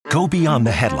Go beyond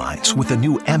the headlines with the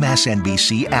new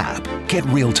MSNBC app. Get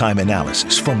real-time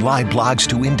analysis from live blogs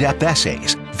to in-depth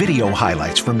essays, video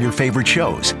highlights from your favorite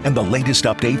shows, and the latest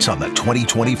updates on the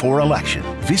 2024 election.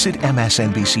 Visit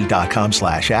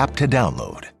msnbc.com/app to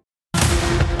download.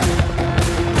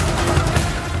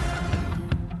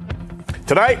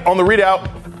 Tonight on the ReidOut.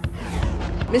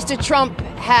 Mr. Trump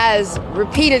has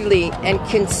repeatedly and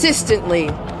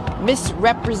consistently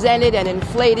misrepresented and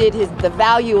inflated the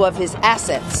value of his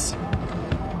assets.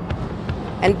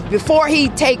 And before he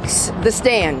takes the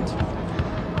stand,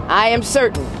 I am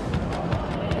certain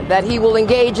that he will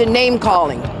engage in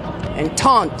name-calling and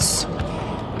taunts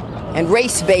and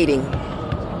race baiting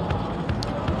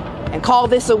and call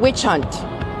this a witch hunt.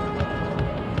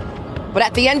 But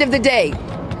at the end of the day,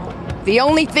 the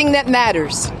only thing that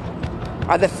matters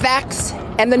are the facts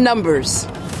and the numbers.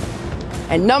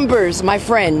 And numbers, my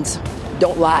friends,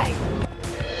 don't lie.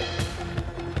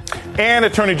 And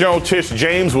Attorney General Tish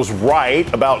James was right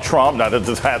about Trump. Now,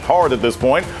 that's that hard at this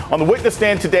point. On the witness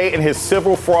stand today in his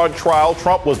civil fraud trial,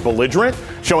 Trump was belligerent,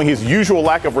 showing his usual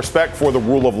lack of respect for the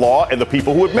rule of law and the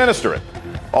people who administer it.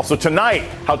 Also tonight,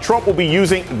 how Trump will be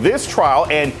using this trial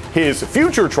and his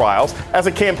future trials as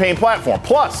a campaign platform.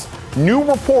 Plus, new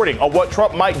reporting on what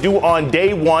Trump might do on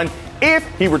day one if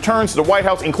he returns to the White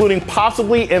House, including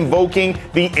possibly invoking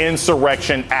the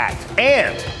Insurrection Act.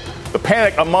 And the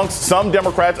panic amongst some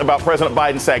Democrats about President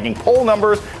Biden's sagging poll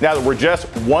numbers now that we're just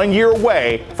 1 year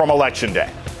away from Election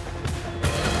Day.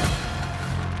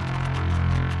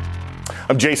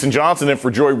 I'm Jason Johnson, and for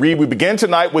Joy Reid, we begin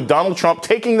tonight with Donald Trump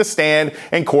taking the stand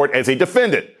in court as a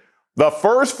defendant. The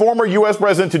first former U.S.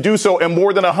 president to do so in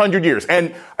more than 100 years.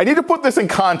 And I need to put this in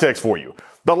context for you.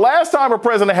 The last time a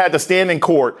president had to stand in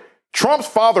court, Trump's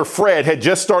father, Fred, had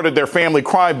just started their family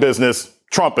crime business,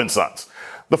 Trump & Sons.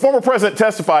 The former president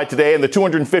testified today in the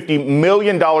 $250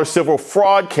 million civil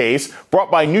fraud case brought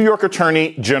by New York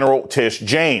Attorney General Tish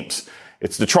James.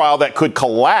 It's the trial that could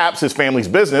collapse his family's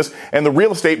business and the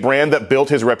real estate brand that built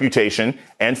his reputation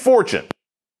and fortune.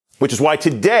 Which is why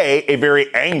today, a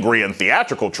very angry and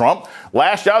theatrical Trump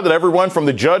lashed out at everyone from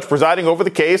the judge presiding over the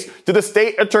case to the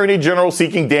state attorney general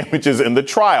seeking damages in the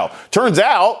trial. Turns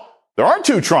out there aren't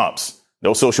two Trumps.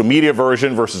 No social media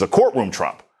version versus a courtroom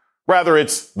Trump. Rather,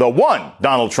 it's the one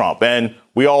Donald Trump. And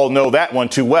we all know that one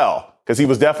too well because he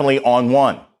was definitely on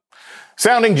one.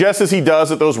 Sounding just as he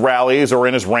does at those rallies or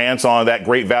in his rants on that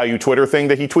great value Twitter thing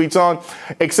that he tweets on,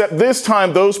 except this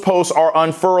time those posts are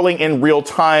unfurling in real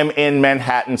time in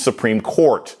Manhattan Supreme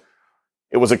Court.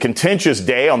 It was a contentious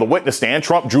day on the witness stand.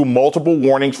 Trump drew multiple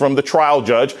warnings from the trial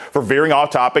judge for veering off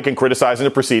topic and criticizing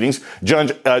the proceedings.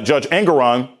 Judge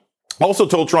Engoron also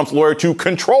told Trump's lawyer to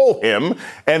control him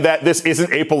and that this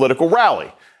isn't a political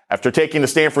rally. After taking the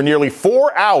stand for nearly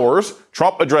 4 hours,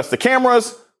 Trump addressed the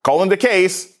cameras, calling the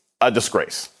case a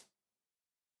disgrace.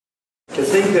 To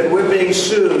think that we're being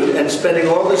sued and spending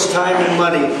all this time and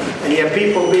money, and yet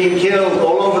people being killed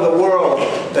all over the world,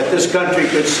 that this country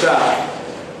could stop.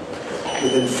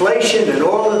 With inflation and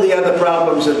all of the other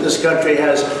problems that this country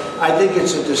has, I think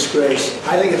it's a disgrace.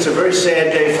 I think it's a very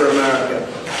sad day for America.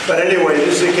 But anyway,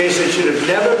 this is a case that should have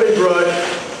never been brought,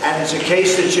 and it's a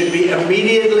case that should be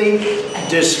immediately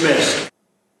dismissed.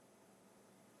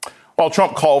 While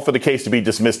Trump called for the case to be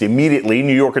dismissed immediately,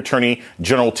 New York Attorney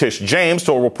General Tish James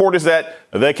told reporters that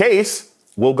the case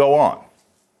will go on.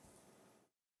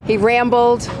 He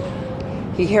rambled,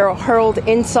 he hurled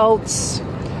insults,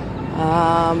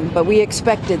 but we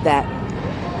expected that.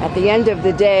 At the end of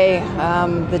the day,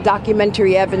 the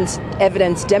documentary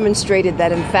evidence demonstrated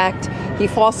that, in fact, he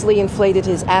falsely inflated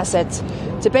his assets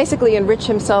to basically enrich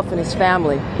himself and his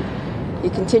family.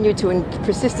 He continued to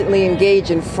persistently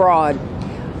engage in fraud.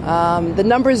 The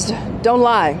numbers don't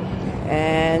lie.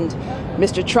 And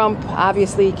Mr. Trump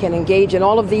obviously can engage in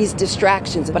all of these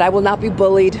distractions, but I will not be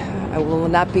bullied. I will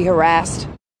not be harassed.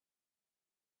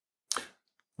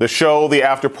 The show, the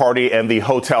after party, and the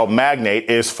hotel magnate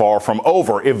is far from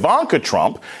over. Ivanka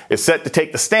Trump is set to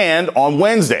take the stand on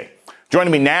Wednesday.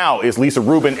 Joining me now is Lisa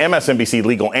Rubin, MSNBC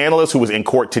legal analyst who was in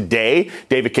court today.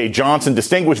 David K. Johnson,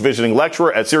 distinguished visiting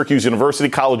lecturer at Syracuse University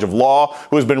College of Law,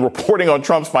 who has been reporting on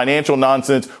Trump's financial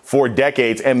nonsense for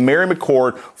decades. And Mary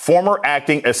McCord, former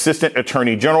acting assistant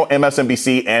attorney general,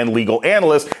 MSNBC and legal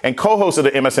analyst, and co-host of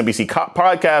the MSNBC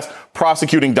podcast,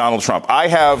 Prosecuting Donald Trump. I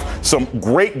have some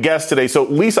great guests today. So,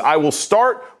 Lisa, I will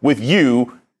start with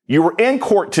you. You were in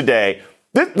court today.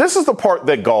 This is the part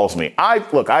that galls me.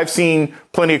 I've seen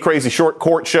plenty of crazy short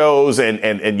court shows and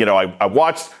I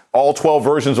watched all 12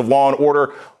 versions of Law and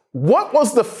Order. what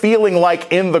was the feeling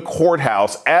like in the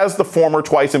courthouse as the former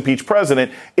twice impeached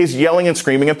president is yelling and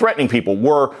screaming and threatening people?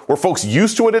 Were folks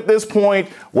used to it at this point?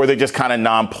 Were they just kind of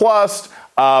nonplussed?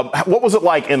 What was it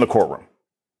like in the courtroom?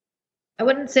 I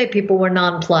wouldn't say people were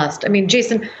nonplussed. I mean,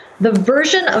 Jason, the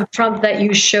version of Trump that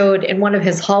you showed in one of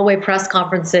his hallway press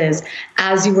conferences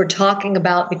as you were talking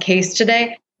about the case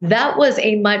today, that was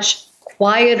a much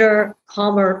quieter,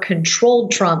 calmer,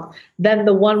 controlled Trump than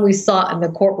the one we saw in the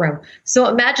courtroom. So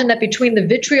imagine that between the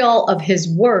vitriol of his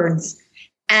words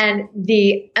and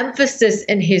the emphasis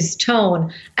in his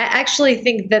tone, I actually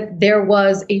think that there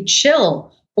was a chill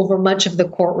over much of the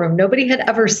courtroom. Nobody had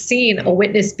ever seen a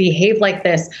witness behave like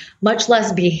this, much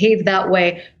less behave that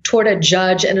way toward a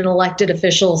judge and an elected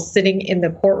official sitting in the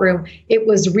courtroom. It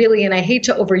was really, and I hate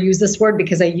to overuse this word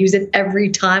because I use it every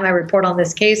time I report on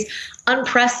this case,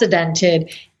 unprecedented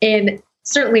in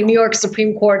certainly New York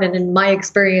Supreme Court and in my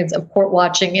experience of court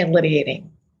watching and litigating.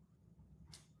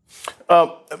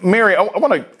 Mary, I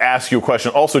want to ask you a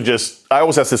question. Also, I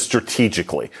always ask this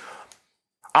strategically.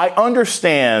 I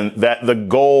understand that the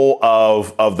goal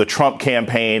of the Trump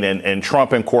campaign and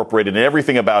Trump Incorporated and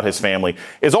everything about his family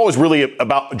is always really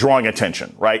about drawing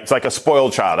attention, right? It's like a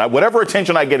spoiled child. Whatever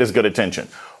attention I get is good attention.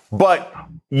 But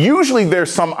usually there's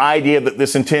some idea that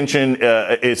this attention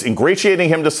is ingratiating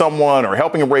him to someone or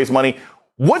helping him raise money.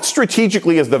 What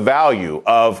strategically is the value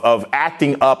of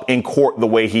acting up in court the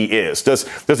way he is? Does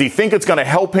he think it's going to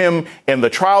help him in the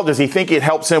trial? Does he think it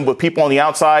helps him with people on the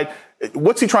outside?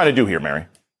 What's he trying to do here, Mary?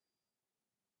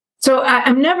 So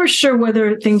I'm never sure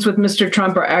whether things with Mr.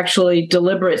 Trump are actually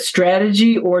deliberate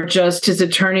strategy or just his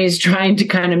attorneys trying to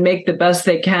kind of make the best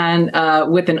they can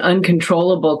with an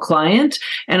uncontrollable client.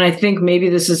 And I think maybe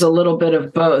this is a little bit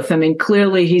of both. I mean,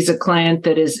 clearly he's a client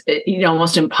that is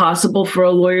almost impossible for a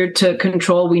lawyer to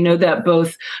control. We know that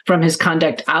both from his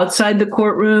conduct outside the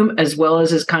courtroom as well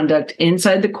as his conduct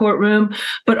inside the courtroom.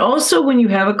 But also when you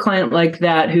have a client like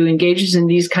that who engages in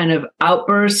these kind of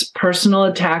outbursts, personal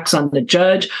attacks on the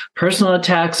judge, personal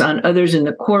attacks on others in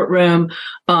the courtroom,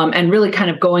 and really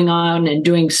kind of going on and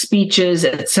doing speeches,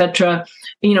 et cetera.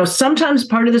 Sometimes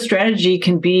part of the strategy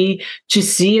can be to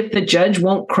see if the judge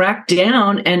won't crack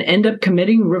down and end up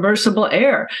committing reversible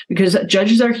error, because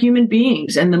judges are human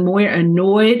beings. And the more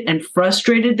annoyed and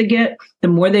frustrated they get, the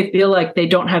more they feel like they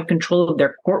don't have control of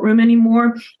their courtroom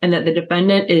anymore and that the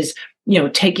defendant is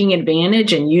taking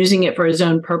advantage and using it for his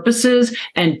own purposes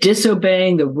and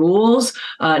disobeying the rules,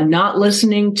 not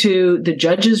listening to the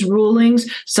judge's rulings.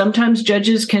 Sometimes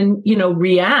judges can,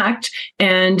 react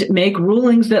and make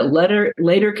rulings that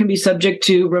later can be subject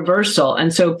to reversal.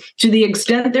 And so to the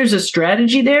extent there's a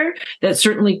strategy there, that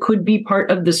certainly could be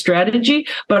part of the strategy.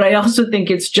 But I also think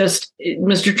it's just,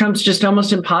 Mr. Trump's just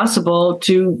almost impossible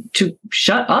to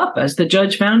shut up, as the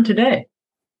judge found today.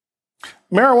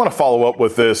 Mary, I want to follow up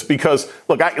with this because,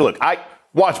 I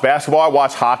watch basketball, I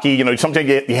watch hockey. Sometimes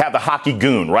you have the hockey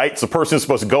goon, right? It's the person who's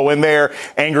supposed to go in there,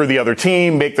 anger the other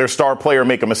team, make their star player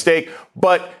make a mistake.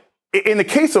 But in the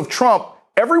case of Trump,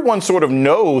 everyone sort of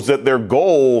knows that their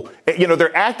goal,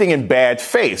 they're acting in bad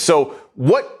faith. So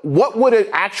what would an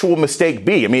actual mistake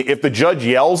be? I mean, if the judge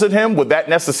yells at him, would that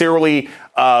necessarily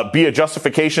be a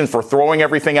justification for throwing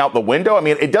everything out the window? I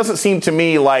mean, it doesn't seem to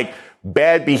me like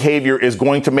bad behavior is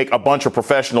going to make a bunch of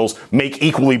professionals make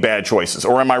equally bad choices.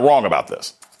 Or am I wrong about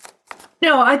this?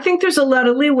 No, I think there's a lot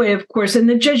of leeway, of course. And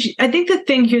I think the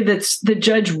thing here that's the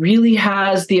judge really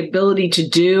has the ability to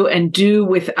do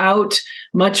without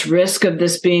much risk of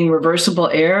this being reversible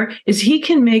error is he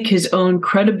can make his own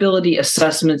credibility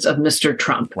assessments of Mr.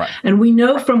 Trump. Right. And we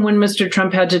know from when Mr.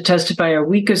 Trump had to testify a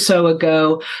week or so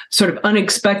ago, sort of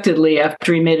unexpectedly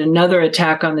after he made another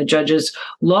attack on the judge's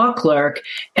law clerk,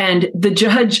 and the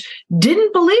judge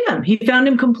didn't believe him. He found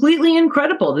him completely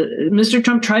incredible. Mr.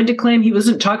 Trump tried to claim he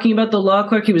wasn't talking about the law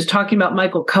clerk. He was talking about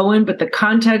Michael Cohen, but the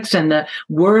context and the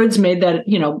words made that,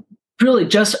 really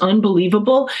just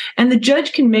unbelievable. And the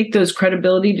judge can make those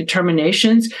credibility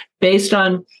determinations based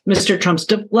on Mr. Trump's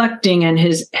deflecting and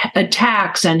his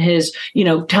attacks and his,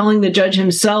 telling the judge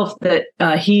himself that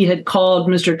he had called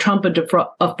Mr. Trump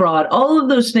a fraud. All of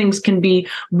those things can be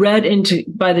read into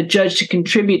by the judge to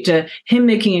contribute to him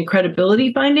making a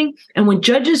credibility finding. And when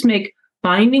judges make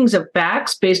findings of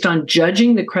facts based on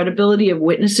judging the credibility of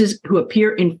witnesses who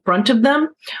appear in front of them,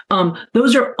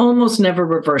 those are almost never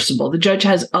reversible. The judge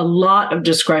has a lot of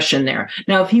discretion there.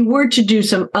 Now, if he were to do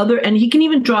some other, and he can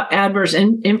even draw adverse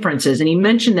inferences, and he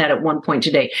mentioned that at one point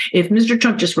today, if Mr.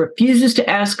 Trump just refuses to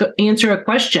answer a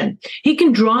question, he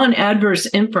can draw an adverse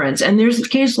inference, and there's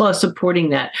case law supporting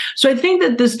that. So I think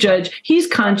that this judge, he's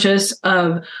conscious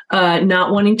of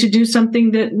not wanting to do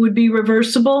something that would be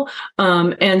reversible,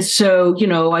 and so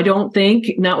So, I don't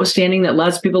think, notwithstanding that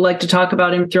lots of people like to talk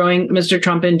about him throwing Mr.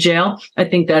 Trump in jail, I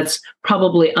think that's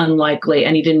probably unlikely,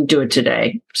 and he didn't do it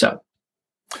today. So.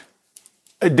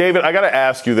 David, I got to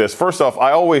ask you this. First off,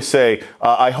 I always say,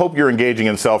 I hope you're engaging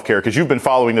in self-care because you've been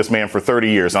following this man for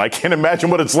 30 years. And I can't imagine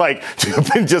what it's like to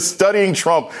have been just studying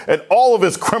Trump and all of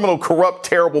his criminal, corrupt,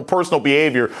 terrible personal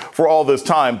behavior for all this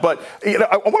time. But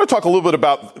I want to talk a little bit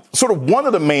about sort of one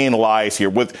of the main lies here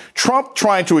with Trump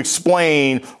trying to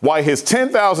explain why his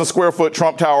 10,000 square foot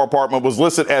Trump Tower apartment was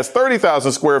listed as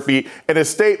 30,000 square feet in his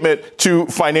statement to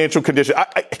financial condition.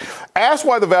 I asked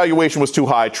why the valuation was too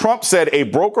high. Trump said a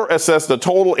broker assessed the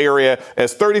total area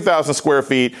as 30,000 square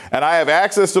feet, and I have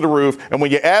access to the roof. And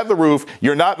when you add the roof,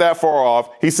 you're not that far off.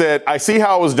 He said, I see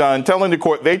how it was done, telling the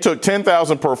court they took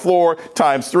 10,000 per floor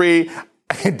times 3.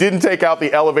 It didn't take out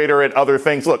the elevator and other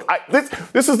things. Look,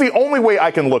 this is the only way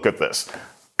I can look at this.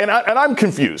 And I'm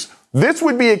confused. This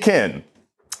would be akin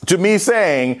to me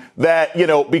saying that,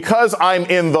 because I'm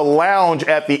in the lounge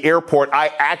at the airport,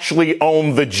 I actually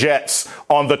own the jets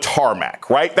on the tarmac,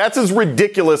 right? That's as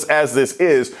ridiculous as this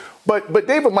is. But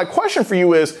David, my question for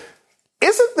you is,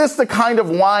 isn't this the kind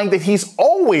of lying that he's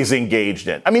always engaged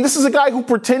in? I mean, this is a guy who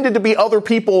pretended to be other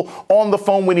people on the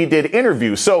phone when he did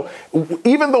interviews. So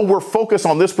even though we're focused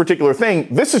on this particular thing,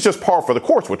 this is just par for the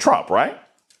course with Trump, right?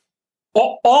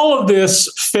 All of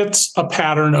this fits a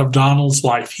pattern of Donald's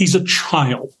life. He's a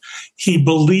child. He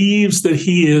believes that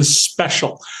he is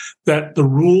special, that the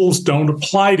rules don't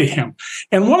apply to him.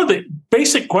 And one of the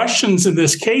basic questions in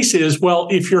this case is, well,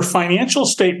 if your financial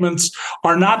statements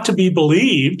are not to be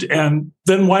believed, and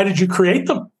then why did you create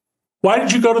them? Why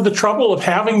did you go to the trouble of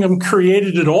having them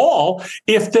created at all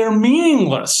if they're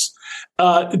meaningless?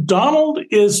 Donald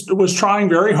was trying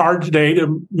very hard today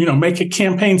to, make a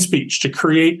campaign speech to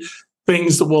create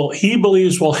things that he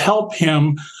believes will help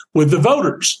him with the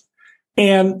voters.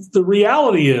 And the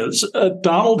reality is,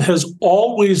 Donald has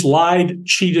always lied,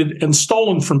 cheated, and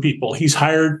stolen from people. He's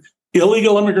hired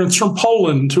illegal immigrants from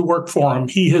Poland to work for him.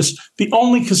 He has the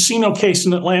only casino case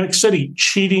in Atlantic City,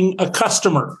 cheating a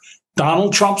customer.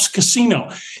 Donald Trump's casino.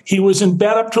 He was in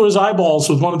bed up to his eyeballs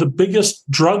with one of the biggest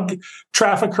drug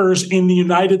traffickers in the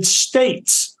United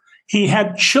States. He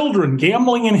had children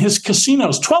gambling in his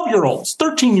casinos, 12-year-olds,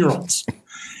 13-year-olds.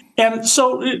 And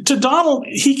so to Donald,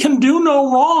 he can do no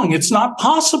wrong. It's not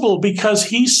possible because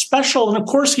he's special. And of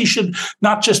course, he should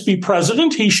not just be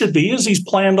president. He should be, as he's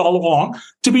planned all along,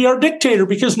 to be our dictator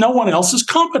because no one else is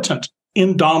competent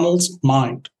in Donald's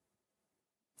mind.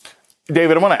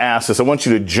 David, I want to ask this. I want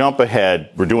you to jump ahead.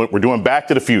 We're doing Back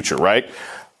to the Future, right?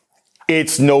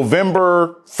 It's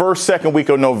November, second week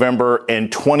of November in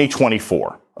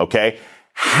 2024. Okay.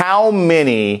 How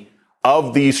many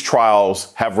of these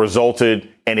trials have resulted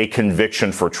in a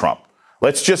conviction for Trump?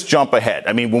 Let's just jump ahead.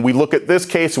 I mean, when we look at this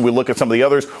case and we look at some of the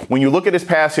others, when you look at his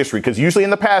past history, because usually in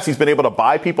the past he's been able to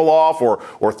buy people off or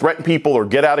threaten people or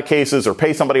get out of cases or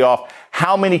pay somebody off.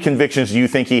 How many convictions do you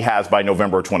think he has by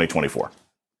November of 2024?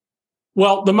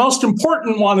 Well, the most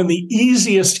important one and the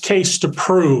easiest case to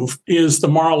prove is the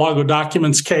Mar-a-Lago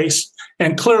documents case.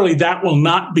 And clearly that will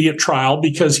not be at trial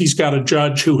because he's got a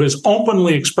judge who has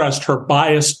openly expressed her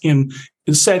bias and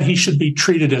said he should be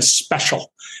treated as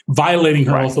special, violating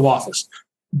her oath of office.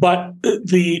 But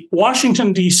the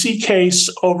Washington, D.C.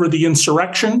 case over the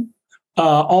insurrection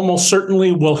almost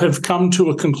certainly will have come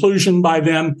to a conclusion by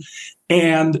then.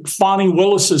 And Fani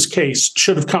Willis's case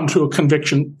should have come to a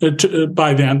conviction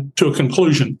by then, to a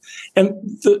conclusion. And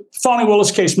the Fani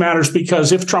Willis case matters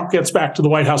because if Trump gets back to the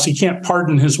White House, he can't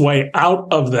pardon his way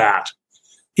out of that.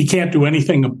 He can't do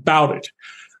anything about it.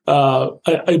 But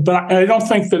I don't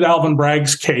think that Alvin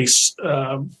Bragg's case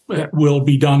will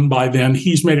be done by then.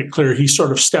 He's made it clear he's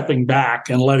sort of stepping back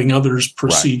and letting others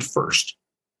proceed first.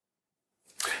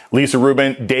 Lisa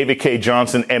Rubin, David K.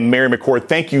 Johnson, and Mary McCord,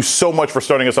 thank you so much for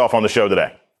starting us off on the show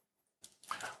today.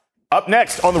 Up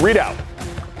next on the ReidOut,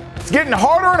 it's getting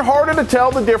harder and harder to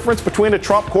tell the difference between a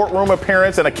Trump courtroom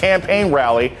appearance and a campaign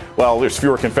rally. Well, there's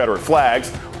fewer Confederate flags.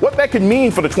 What that could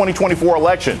mean for the 2024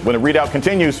 election. When the ReidOut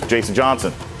continues, Jason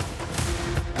Johnson.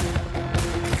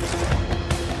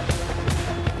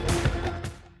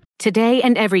 Today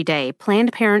and every day,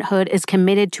 Planned Parenthood is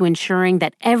committed to ensuring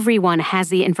that everyone has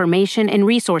the information and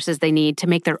resources they need to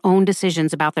make their own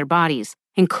decisions about their bodies,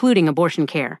 including abortion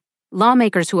care.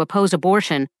 Lawmakers who oppose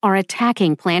abortion are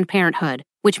attacking Planned Parenthood,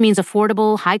 which means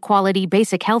affordable, high-quality,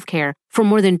 basic health care for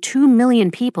more than 2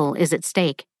 million people is at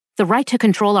stake. The right to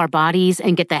control our bodies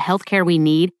and get the health care we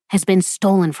need has been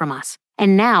stolen from us.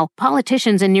 And now,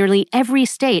 politicians in nearly every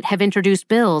state have introduced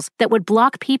bills that would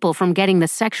block people from getting the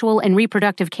sexual and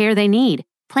reproductive care they need.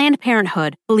 Planned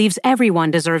Parenthood believes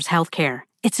everyone deserves health care.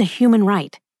 It's a human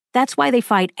right. That's why they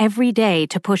fight every day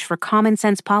to push for common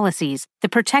sense policies that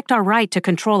protect our right to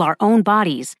control our own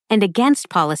bodies and against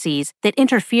policies that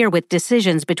interfere with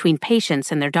decisions between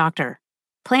patients and their doctor.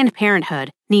 Planned Parenthood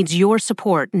needs your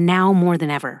support now more than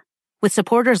ever. With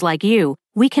supporters like you,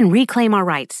 we can reclaim our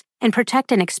rights and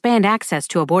protect and expand access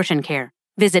to abortion care.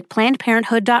 Visit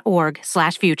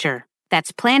PlannedParenthood.org/future.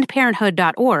 That's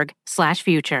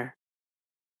PlannedParenthood.org/future.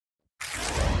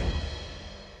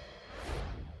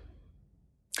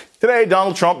 Today,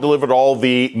 Donald Trump delivered all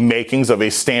the makings of a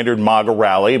standard MAGA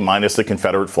rally, minus the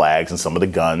Confederate flags and some of the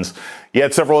guns. He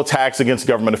had several attacks against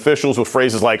government officials with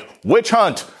phrases like witch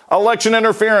hunt, election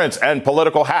interference, and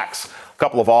political hacks. A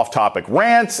couple of off-topic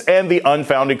rants and the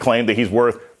unfounded claim that he's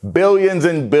worth billions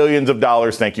and billions of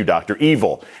dollars. Thank you, Dr.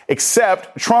 Evil.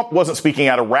 Except Trump wasn't speaking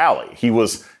at a rally. He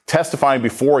was testifying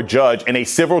before a judge in a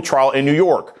civil trial in New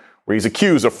York, where he's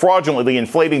accused of fraudulently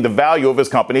inflating the value of his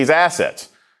company's assets.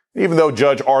 Even though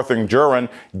Judge Arthur Juran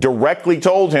directly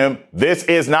told him this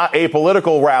is not a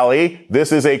political rally,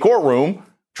 this is a courtroom,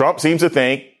 Trump seems to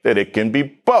think that it can be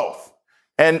both.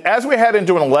 And as we head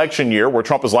into an election year where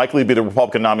Trump is likely to be the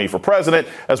Republican nominee for president,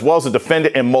 as well as a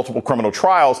defendant in multiple criminal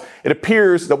trials, it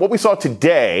appears that what we saw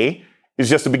today is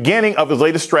just the beginning of his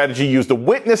latest strategy to use the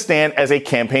witness stand as a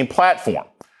campaign platform.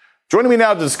 Joining me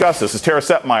now to discuss this is Tara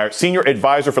Setmeyer, Senior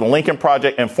Advisor for the Lincoln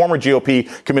Project and former GOP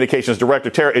Communications Director.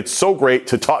 Tara, it's so great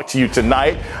to talk to you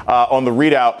tonight on the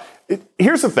ReidOut.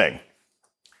 Here's the thing.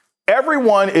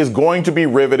 Everyone is going to be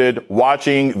riveted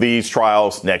watching these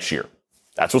trials next year.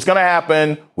 That's what's going to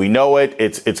happen. We know it.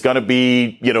 It's going to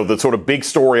be, the sort of big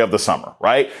story of the summer,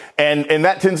 right? And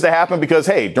that tends to happen because,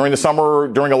 hey, during the summer,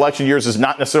 during election years is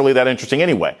not necessarily that interesting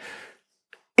anyway.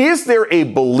 Is there a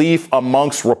belief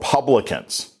amongst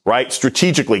Republicans, right,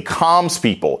 strategically, comms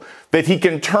people, that he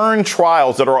can turn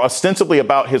trials that are ostensibly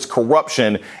about his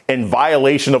corruption and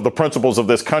violation of the principles of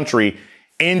this country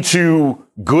into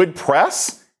good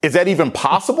press? Is that even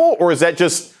possible, or is that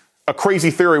just a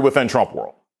crazy theory within Trump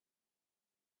world?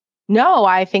 No,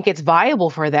 I think it's viable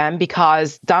for them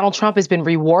because Donald Trump has been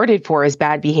rewarded for his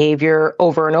bad behavior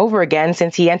over and over again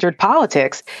since he entered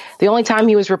politics. The only time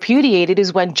he was repudiated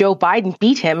is when Joe Biden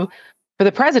beat him for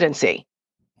the presidency.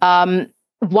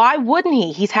 Why wouldn't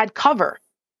he? He's had cover.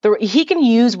 He can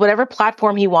use whatever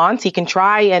platform he wants. He can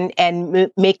try and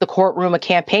make the courtroom a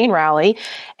campaign rally.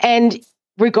 And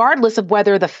regardless of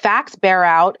whether the facts bear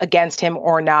out against him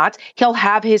or not, he'll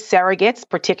have his surrogates,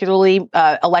 particularly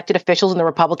elected officials in the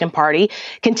Republican Party,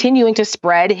 continuing to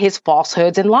spread his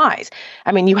falsehoods and lies.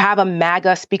 I mean, you have a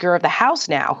MAGA Speaker of the House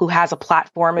now who has a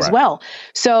platform as well.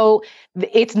 So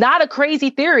it's not a crazy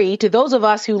theory to those of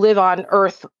us who live on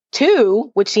Earth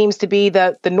 2, which seems to be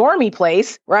the normie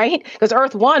place, right? Because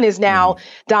Earth 1 is now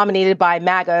dominated by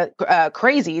MAGA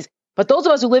crazies. But those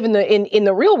of us who live in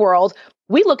the real world,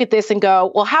 we look at this and go,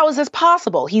 well, how is this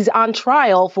possible? He's on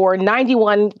trial for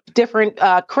 91 different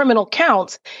criminal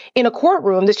counts in a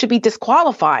courtroom. This should be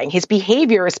disqualifying. His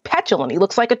behavior is petulant. He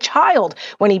looks like a child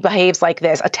when he behaves like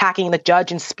this, attacking the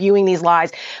judge and spewing these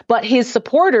lies. But his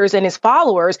supporters and his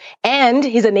followers and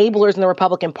his enablers in the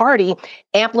Republican Party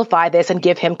amplify this and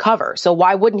give him cover. So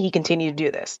why wouldn't he continue to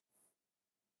do this?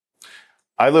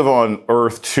 I live on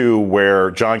Earth 2,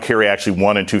 where John Kerry actually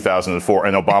won in 2004,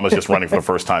 and Obama's just running for the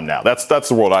first time now. That's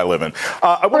the world I live in.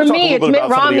 For me, it's Mitt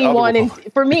Romney won.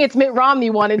 For me, it's Mitt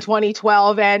Romney won in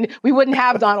 2012, and we wouldn't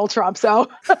have Donald Trump. So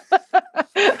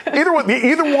either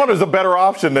one is a better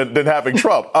option than having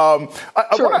Trump. I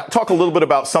want to talk a little bit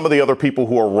about some of the other people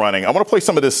who are running. I want to play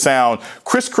some of this sound.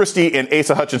 Chris Christie and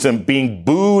Asa Hutchinson being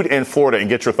booed in Florida, and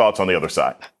get your thoughts on the other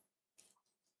side.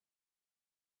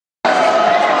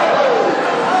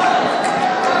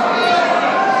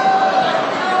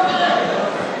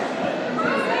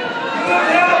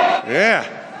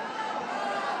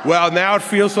 Yeah. Well, now it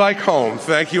feels like home.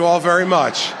 Thank you all very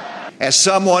much. As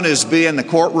someone who's been in the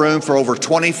courtroom for over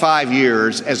 25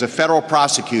 years as a federal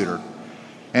prosecutor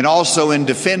and also in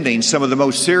defending some of the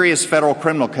most serious federal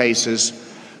criminal cases,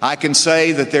 I can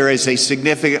say that there is a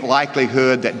significant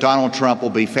likelihood that Donald Trump will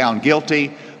be found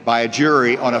guilty by a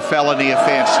jury on a felony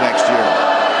offense next year.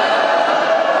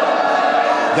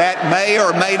 That may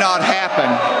or may not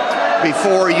happen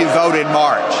before you vote in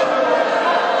March.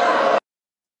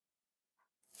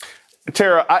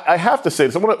 Tara, I have to say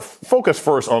this. I want to focus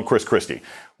first on Chris Christie.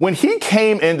 When he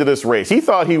came into this race, he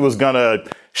thought he was going to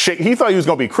he thought he was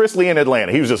going to be Chris Lee in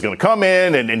Atlanta. He was just going to come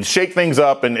in and shake things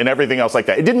up and everything else like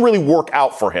that. It didn't really work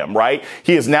out for him, right?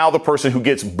 He is now the person who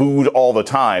gets booed all the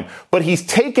time. But he's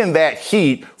taken that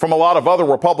heat from a lot of other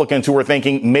Republicans who are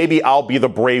thinking, maybe I'll be the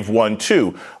brave one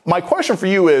too. My question for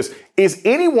you is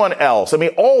anyone else, I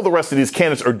mean, all the rest of these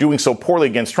candidates are doing so poorly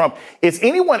against Trump. Is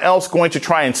anyone else going to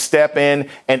try and step in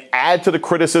and add to the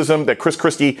criticism that Chris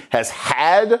Christie has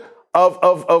had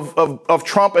of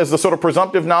Trump as the sort of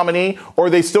presumptive nominee, or are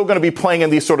they still going to be playing in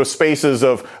these sort of spaces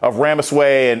of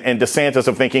Ramaswamy and DeSantis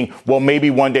of thinking, well, maybe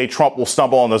one day Trump will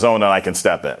stumble on his own and I can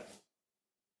step in?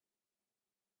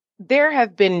 There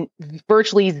have been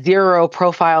virtually zero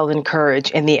profiles in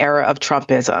courage in the era of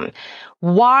Trumpism.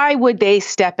 Why would they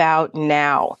step out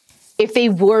now? If they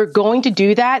were going to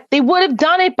do that, they would have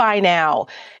done it by now.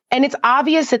 And it's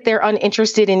obvious that they're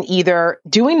uninterested in either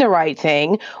doing the right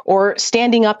thing or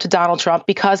standing up to Donald Trump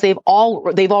because they've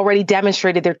already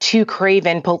demonstrated they're too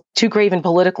craven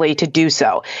politically to do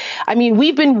so. I mean,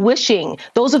 we've been wishing,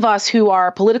 those of us who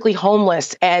are politically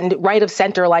homeless and right of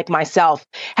center like myself,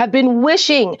 have been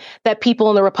wishing that people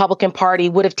in the Republican Party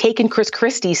would have taken Chris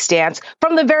Christie's stance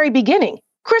from the very beginning.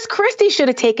 Chris Christie should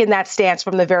have taken that stance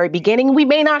from the very beginning. We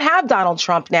may not have Donald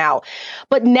Trump now.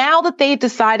 But now that they've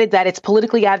decided that it's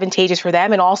politically advantageous for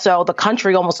them, and also the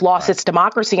country almost lost its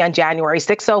democracy on January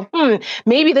 6th, so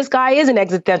maybe this guy is an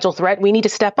existential threat. We need to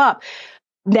step up.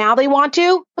 Now they want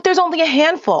to, but there's only a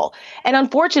handful. And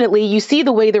unfortunately, you see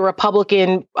the way the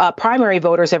Republican primary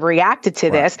voters have reacted to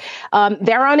this.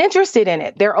 They're uninterested in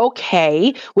it. They're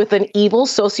okay with an evil,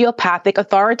 sociopathic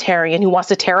authoritarian who wants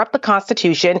to tear up the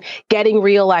Constitution getting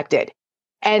reelected.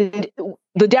 And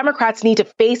the Democrats need to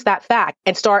face that fact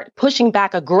and start pushing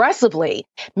back aggressively,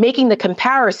 making the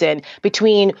comparison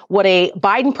between what a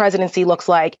Biden presidency looks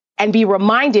like and be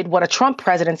reminded what a Trump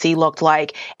presidency looked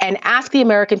like, and ask the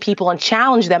American people and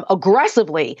challenge them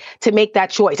aggressively to make that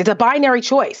choice. It's a binary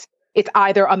choice. It's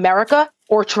either America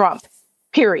or Trump,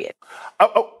 period. I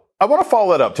want to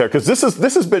follow that up, Tara, because this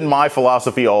has been my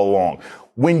philosophy all along.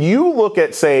 When you look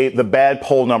at, say, the bad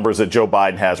poll numbers that Joe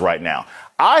Biden has right now,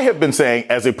 I have been saying,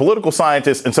 as a political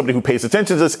scientist and somebody who pays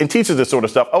attention to this and teaches this sort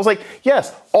of stuff, I was like,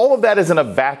 yes, all of that is in a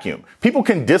vacuum. People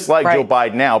can dislike Joe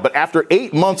Biden now, but after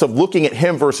 8 months of looking at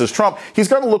him versus Trump, he's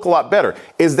going to look a lot better.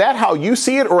 Is that how you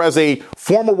see it? Or as a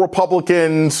former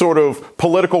Republican sort of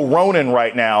political Ronin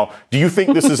right now, do you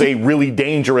think this is a really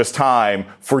dangerous time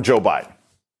for Joe Biden?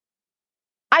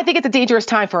 I think it's a dangerous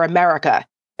time for America.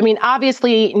 I mean,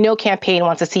 obviously, no campaign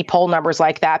wants to see poll numbers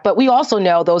like that. But we also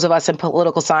know, those of us in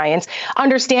political science,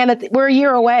 understand that we're a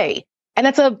year away. And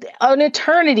that's an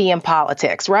eternity in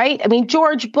politics, right? I mean,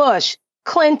 George Bush,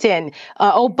 Clinton,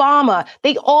 Obama,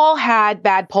 they all had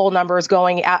bad poll numbers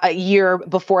going a year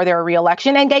before their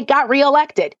reelection, and they got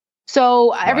reelected.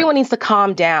 So everyone needs to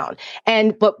calm down.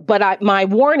 And but my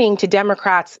warning to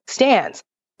Democrats stands.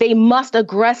 They must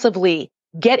aggressively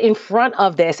get in front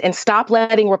of this and stop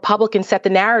letting Republicans set the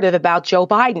narrative about Joe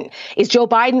Biden. Is Joe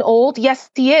Biden old? Yes,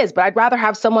 he is. But I'd rather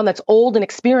have someone that's old and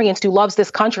experienced who loves this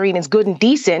country and is good and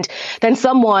decent than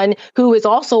someone who is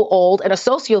also old and a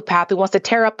sociopath who wants to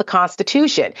tear up the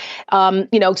Constitution.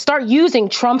 Start using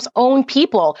Trump's own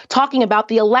people talking about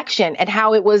the election and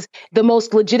how it was the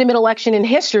most legitimate election in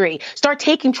history. Start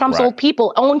taking Trump's own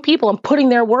people and putting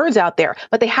their words out there.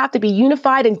 But they have to be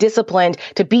unified and disciplined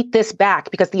to beat this back,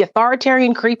 because the authoritarian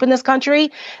creep in this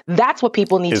country, that's what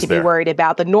people need to be worried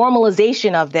about, the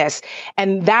normalization of this.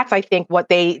 And that's, I think, what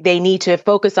they need to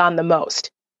focus on the most.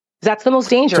 That's the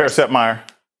most dangerous. Tara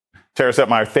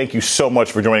Setmeyer, thank you so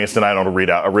much for joining us tonight on the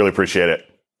ReidOut. I really appreciate it.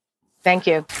 Thank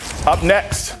you. Up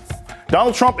next,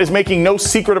 Donald Trump is making no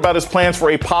secret about his plans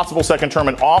for a possible second term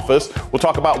in office. We'll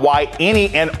talk about why any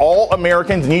and all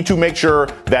Americans need to make sure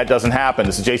that doesn't happen.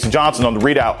 This is Jason Johnson on the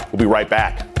ReidOut. We'll be right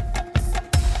back.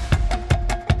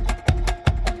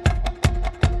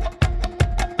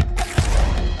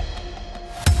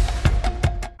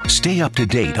 Stay up to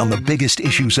date on the biggest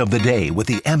issues of the day with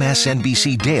the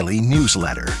MSNBC Daily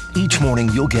newsletter. Each morning,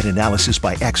 you'll get analysis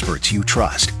by experts you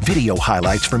trust, video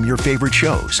highlights from your favorite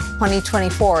shows.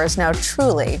 2024 is now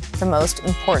truly the most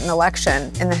important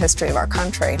election in the history of our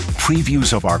country.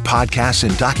 Previews of our podcasts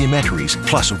and documentaries,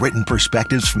 plus written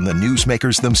perspectives from the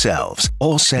newsmakers themselves,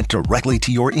 all sent directly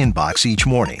to your inbox each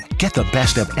morning. Get the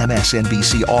best of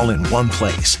MSNBC all in one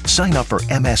place. Sign up for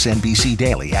MSNBC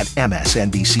Daily at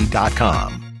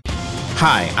msnbc.com.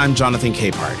 Hi, I'm Jonathan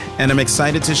Capehart, and I'm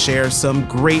excited to share some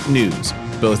great news.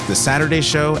 Both the Saturday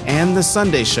Show and the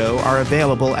Sunday Show are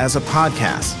available as a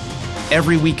podcast.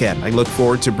 Every weekend, I look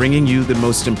forward to bringing you the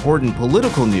most important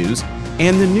political news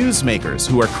and the newsmakers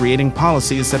who are creating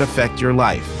policies that affect your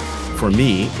life. For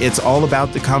me, it's all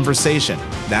about the conversation.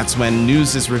 That's when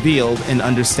news is revealed and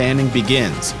understanding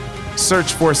begins.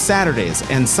 Search for Saturdays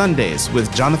and Sundays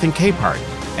with Jonathan Capehart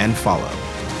and follow.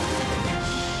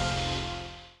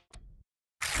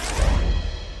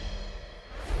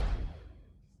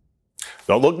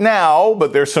 Don't look now,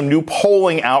 but there's some new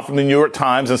polling out from the New York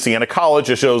Times and Siena College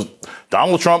that shows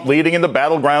Donald Trump leading in the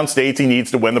battleground states he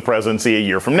needs to win the presidency a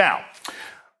year from now.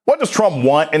 What does Trump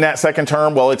want in that second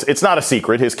term? Well, it's not a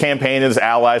secret. His campaign and his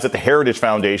allies at the Heritage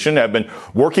Foundation have been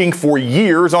working for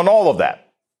years on all of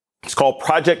that. It's called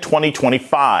Project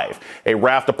 2025, a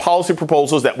raft of policy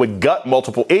proposals that would gut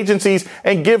multiple agencies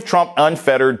and give Trump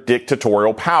unfettered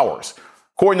dictatorial powers.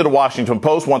 According to the Washington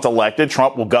Post, once elected,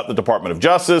 Trump will gut the Department of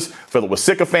Justice, fill it with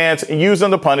sycophants, and use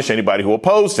them to punish anybody who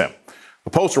opposed him. The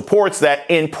Post reports that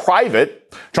in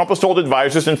private, Trump has told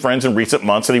advisors and friends in recent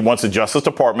months that he wants the Justice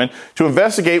Department to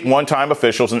investigate one-time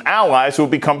officials and allies who have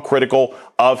become critical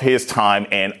of his time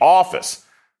in office.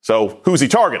 So who's he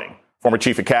targeting? Former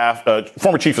Chief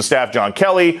of Staff John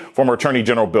Kelly, former Attorney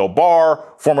General Bill Barr,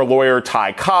 former lawyer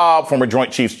Ty Cobb, former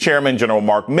Joint Chiefs Chairman General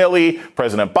Mark Milley,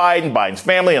 President Biden, Biden's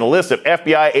family, and a list of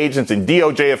FBI agents and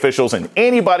DOJ officials and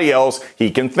anybody else he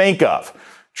can think of.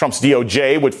 Trump's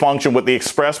DOJ would function with the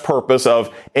express purpose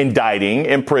of indicting,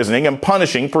 imprisoning, and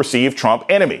punishing perceived Trump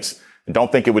enemies. And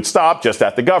don't think it would stop just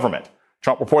at the government.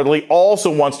 Trump reportedly also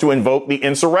wants to invoke the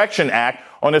Insurrection Act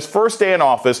on his first day in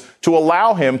office to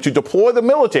allow him to deploy the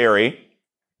military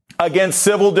against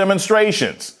civil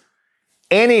demonstrations.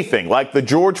 Anything like the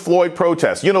George Floyd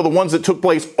protests, the ones that took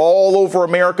place all over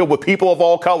America with people of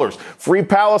all colors, Free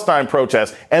Palestine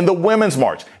protests, and the Women's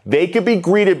March, they could be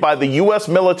greeted by the U.S.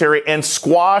 military and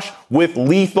squashed with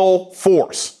lethal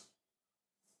force.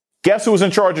 Guess who was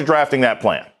in charge of drafting that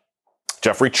plan?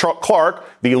 Jeffrey Clark,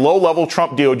 the low-level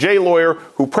Trump DOJ lawyer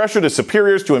who pressured his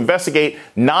superiors to investigate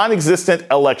non-existent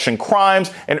election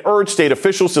crimes and urged state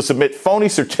officials to submit phony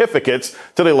certificates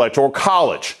to the Electoral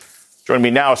College. Joining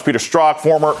me now is Peter Strzok,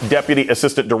 former Deputy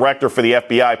Assistant Director for the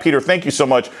FBI. Peter, thank you so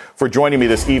much for joining me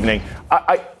this evening.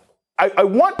 I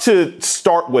want to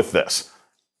start with this.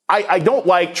 I don't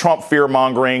like Trump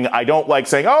fear-mongering. I don't like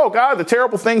saying, oh, God, the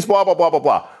terrible things, blah, blah, blah, blah,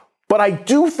 blah. But I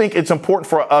do think it's important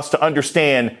for us to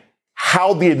understand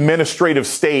how the administrative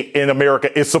state in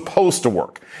America is supposed to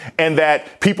work. And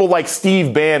that people like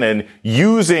Steve Bannon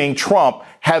using Trump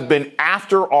have been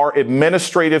after our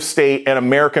administrative state and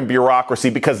American bureaucracy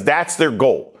because that's their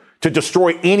goal, to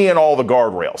destroy any and all the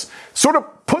guardrails. Sort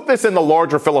of put this in the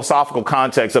larger philosophical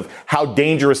context of how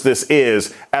dangerous this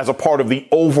is as a part of the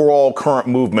overall current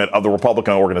movement of the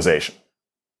Republican organization.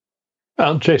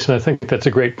 Jason, I think that's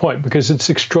a great point because it's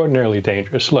extraordinarily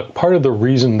dangerous. Look, part of the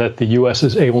reason that the U.S.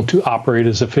 is able to operate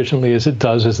as efficiently as it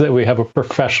does is that we have a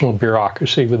professional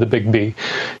bureaucracy with a big B.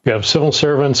 You have civil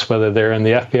servants, whether they're in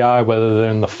the FBI, whether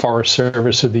they're in the Forest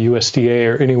Service or the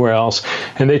USDA or anywhere else,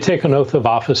 and they take an oath of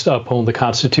office to uphold the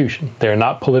Constitution. They're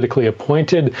not politically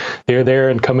appointed. They're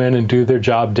there and come in and do their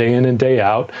job day in and day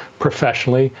out,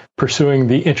 professionally, pursuing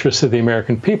the interests of the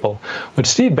American people. What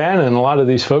Steve Bannon and a lot of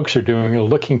these folks are doing are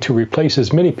looking to replace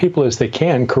as many people as they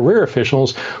can, career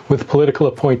officials, with political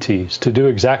appointees to do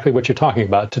exactly what you're talking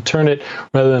about, to turn it,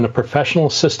 rather than a professional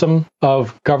system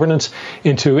of governance,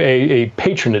 into a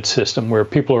patronage system where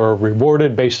people are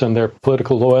rewarded based on their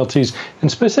political loyalties and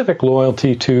specific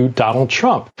loyalty to Donald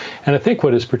Trump. And I think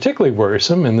what is particularly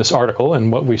worrisome in this article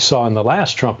and what we saw in the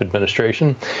last Trump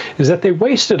administration is that they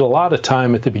wasted a lot of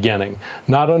time at the beginning,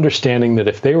 not understanding that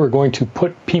if they were going to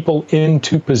put people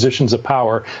into positions of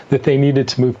power, that they needed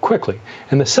to move quickly.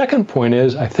 And the second point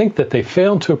is, I think that they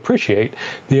failed to appreciate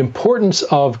the importance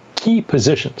of key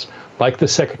positions, like the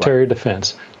Secretary of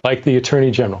Defense, like the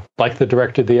Attorney General, like the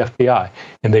Director of the FBI.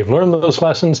 And they've learned those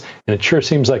lessons, and it sure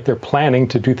seems like they're planning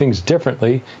to do things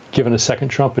differently, given a second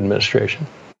Trump administration.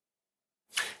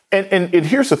 And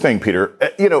here's the thing, Peter,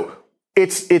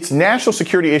 it's national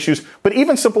security issues, but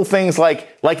even simple things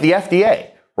like the FDA.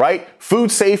 Right?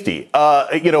 Food safety,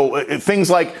 things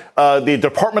like the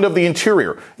Department of the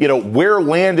Interior, where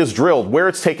land is drilled, where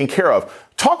it's taken care of.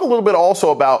 Talk a little bit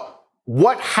also about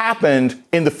what happened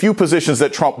in the few positions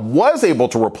that Trump was able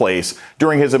to replace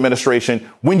during his administration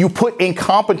when you put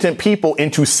incompetent people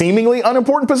into seemingly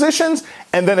unimportant positions,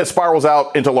 and then it spirals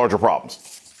out into larger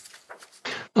problems.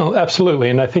 Oh, absolutely.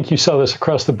 And I think you saw this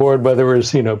across the board, whether it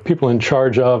was, people in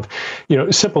charge of,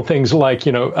 simple things like,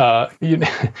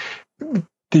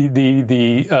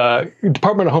 the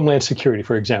Department of Homeland Security,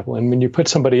 for example, and when you put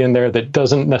somebody in there that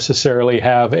doesn't necessarily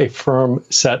have a firm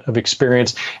set of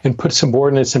experience and put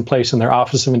subordinates in place in their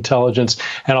Office of Intelligence,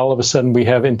 and all of a sudden we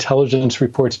have intelligence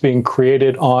reports being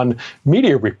created on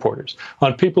media reporters,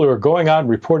 on people who are going out and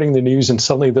reporting the news, and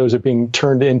suddenly those are being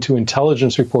turned into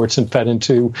intelligence reports and fed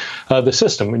into the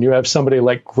system. When you have somebody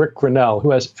like Rick Grinnell,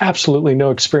 who has absolutely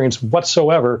no experience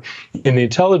whatsoever in the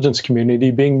intelligence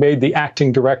community, being made the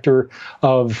acting director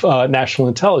of national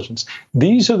intelligence.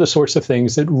 These are the sorts of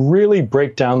things that really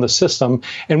break down the system,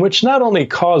 and which not only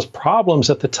cause problems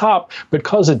at the top, but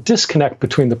cause a disconnect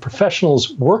between the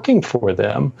professionals working for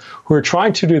them, who are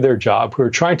trying to do their job, who are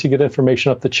trying to get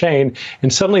information up the chain,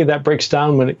 and suddenly that breaks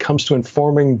down when it comes to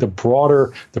informing the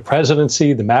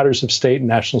presidency, the matters of state and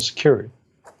national security.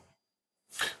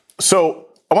 So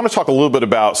I want to talk a little bit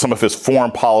about some of his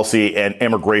foreign policy and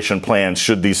immigration plans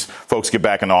should these folks get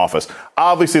back in office.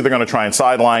 Obviously, they're going to try and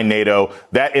sideline NATO.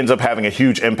 That ends up having a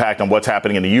huge impact on what's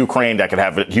happening in the Ukraine. That could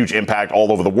have a huge impact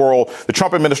all over the world. The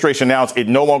Trump administration announced it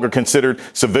no longer considered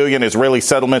civilian Israeli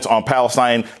settlements on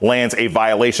Palestine lands a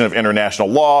violation of international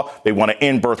law. They want to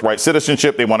end birthright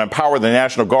citizenship. They want to empower the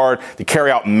National Guard to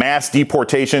carry out mass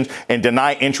deportations and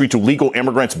deny entry to legal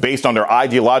immigrants based on their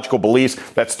ideological beliefs.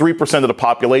 That's 3% of the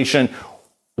population.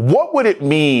 What would it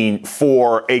mean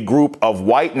for a group of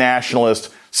white nationalists,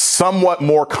 somewhat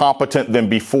more competent than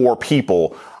before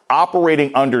people,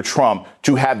 operating under Trump,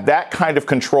 to have that kind of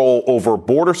control over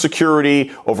border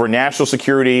security, over national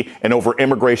security, and over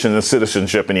immigration and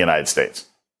citizenship in the United States?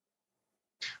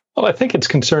 Well, I think it's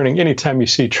concerning anytime you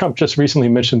see Trump just recently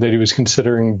mentioned that he was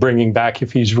considering bringing back,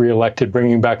 if he's reelected,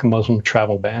 bringing back a Muslim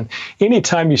travel ban.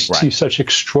 Anytime you see such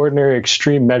extraordinary,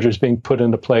 extreme measures being put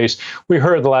into place, we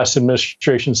heard the last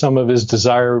administration, some of his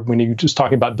desire when he was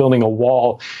talking about building a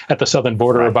wall at the southern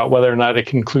border, about whether or not it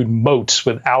can include moats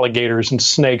with alligators and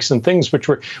snakes and things which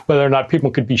were, whether or not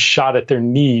people could be shot at their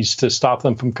knees to stop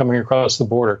them from coming across the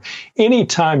border.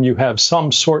 Anytime you have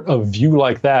some sort of view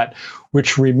like that,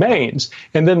 which remains.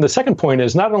 And then the second point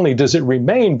is, not only does it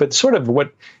remain, but sort of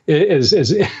what is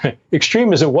as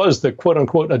extreme as it was, the quote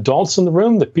unquote adults in the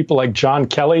room, the people like John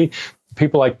Kelly,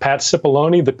 people like Pat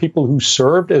Cipollone, the people who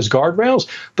served as guardrails,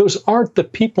 those aren't the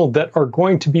people that are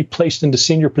going to be placed into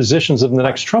senior positions of the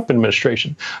next Trump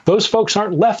administration. Those folks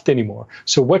aren't left anymore.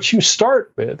 So what you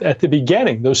start with at the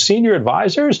beginning, those senior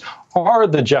advisors are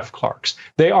the Jeff Clarks.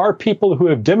 They are people who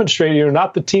have demonstrated you're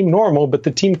not the team normal, but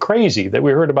the team crazy that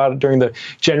we heard about during the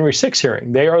January 6th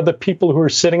hearing. They are the people who are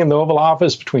sitting in the Oval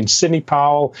Office between Sidney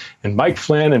Powell and Mike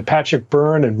Flynn and Patrick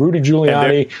Byrne and Rudy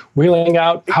Giuliani, wheeling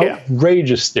out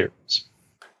outrageous theories.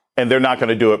 And they're not going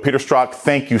to do it. Peter Strzok,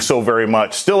 thank you so very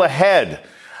much. Still ahead,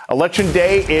 Election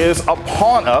Day is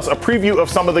upon us. A preview of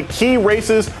some of the key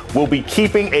races we'll be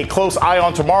keeping a close eye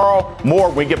on tomorrow. More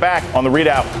when we get back on the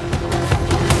ReidOut.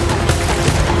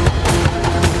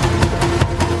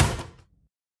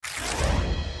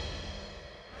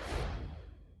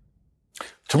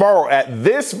 Tomorrow at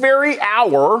this very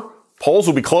hour, polls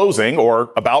will be closing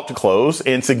or about to close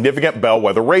in significant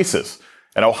bellwether races.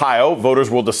 In Ohio, voters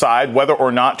will decide whether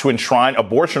or not to enshrine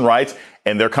abortion rights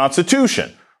in their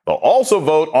constitution. They'll also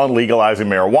vote on legalizing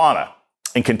marijuana.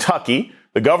 In Kentucky,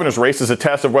 the governor's race is a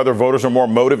test of whether voters are more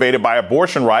motivated by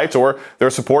abortion rights or their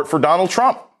support for Donald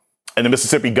Trump. In the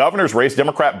Mississippi governor's race,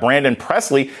 Democrat Brandon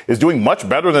Presley is doing much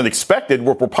better than expected,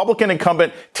 with Republican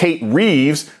incumbent Tate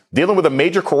Reeves dealing with a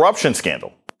major corruption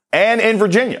scandal. And in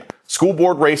Virginia, school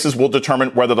board races will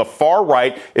determine whether the far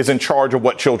right is in charge of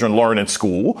what children learn in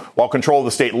school, while control of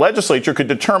the state legislature could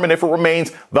determine if it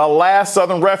remains the last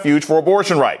Southern refuge for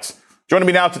abortion rights. Joining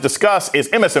me now to discuss is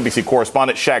MSNBC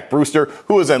correspondent Shaq Brewster,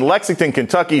 who is in Lexington,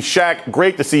 Kentucky. Shaq,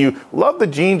 great to see you. Love the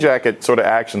jean jacket sort of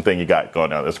action thing you got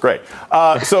going on. That's great.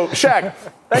 So, Shaq,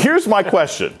 here's my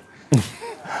question.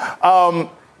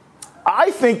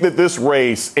 I think that this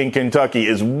race in Kentucky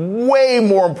is way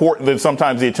more important than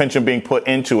sometimes the attention being put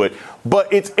into it.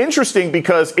 But it's interesting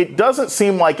because it doesn't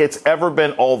seem like it's ever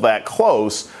been all that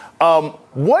close.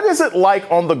 What is it like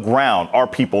on the ground? Are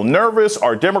people nervous?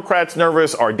 Are Democrats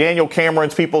nervous? Are Daniel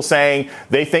Cameron's people saying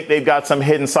they think they've got some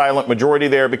hidden silent majority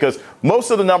there? Because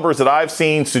most of the numbers that I've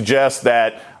seen suggest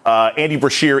that Andy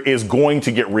Beshear is going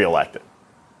to get reelected.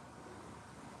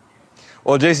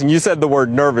 Well, Jason, you said the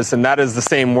word nervous, and that is the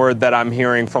same word that I'm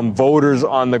hearing from voters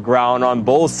on the ground on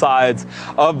both sides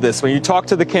of this. When you talk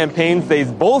to the campaigns, they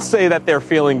both say that they're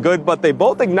feeling good, but they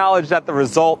both acknowledge that the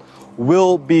result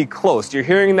will be close. You're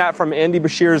hearing that from Andy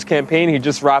Beshear's campaign. He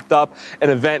just wrapped up an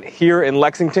event here in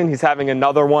Lexington. He's having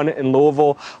another one in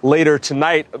Louisville later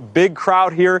tonight. A big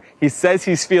crowd here. He says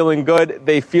he's feeling good.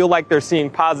 They feel like they're seeing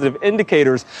positive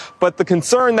indicators. But the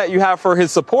concern that you have for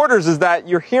his supporters is that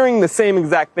you're hearing the same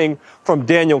exact thing from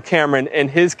Daniel Cameron and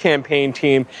his campaign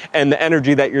team and the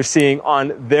energy that you're seeing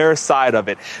on their side of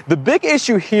it. The big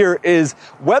issue here is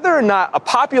whether or not a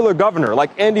popular governor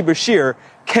like Andy Beshear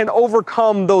can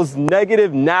overcome those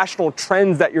negative national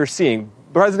trends that you're seeing.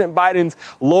 President Biden's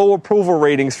low approval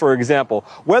ratings, for example,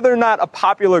 whether or not a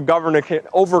popular governor can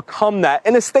overcome that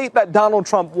in a state that Donald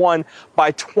Trump won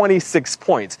by 26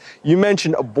 points. You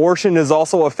mentioned abortion is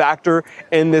also a factor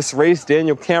in this race.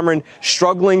 Daniel Cameron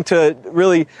struggling to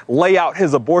really lay out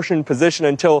his abortion position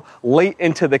until late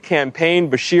into the campaign.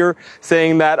 Beshear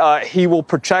saying that he will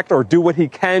protect or do what he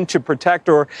can to protect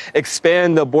or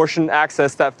expand the abortion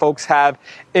access that folks have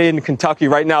in Kentucky.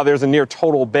 Right now, there's a near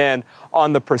total ban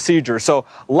on the procedure. So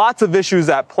lots of issues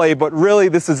at play, but really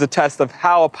this is a test of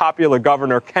how a popular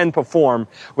governor can perform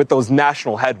with those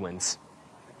national headwinds.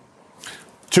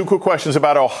 Two quick questions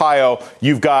about Ohio.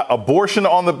 You've got abortion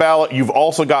on the ballot. You've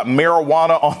also got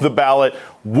marijuana on the ballot.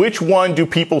 Which one do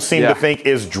people seem to think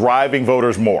is driving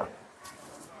voters more?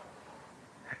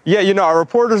 Yeah, our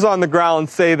reporters on the ground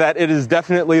say that it is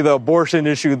definitely the abortion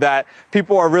issue that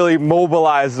people are really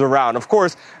mobilized around. Of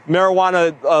course,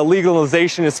 marijuana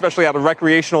legalization, especially at a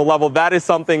recreational level, that is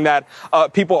something that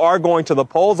people are going to the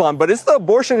polls on. But it's the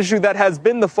abortion issue that has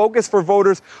been the focus for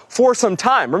voters for some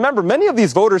time. Remember, many of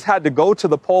these voters had to go to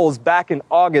the polls back in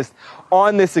August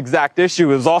on this exact issue.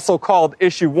 It was also called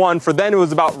Issue 1. For then, it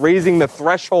was about raising the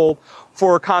threshold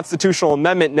for a constitutional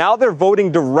amendment. Now they're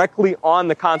voting directly on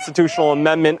the constitutional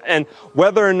amendment and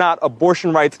whether or not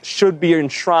abortion rights should be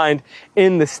enshrined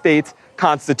in the state's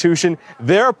constitution.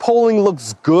 Their polling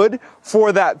looks good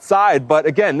for that side. But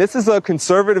again, this is a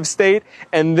conservative state,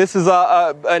 and this is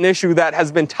an issue that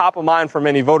has been top of mind for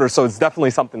many voters. So it's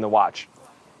definitely something to watch.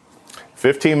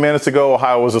 15 minutes ago,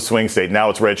 Ohio was a swing state. Now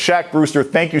it's red. Shaq Brewster,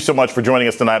 thank you so much for joining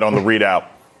us tonight on the ReidOut.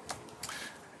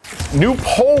 New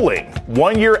polling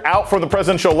 1 year out from the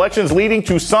presidential elections leading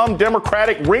to some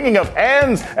Democratic wringing of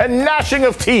hands and gnashing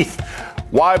of teeth.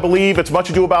 Why I believe it's much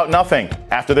ado about nothing.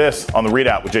 After this on the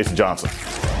ReidOut with Jason Johnson.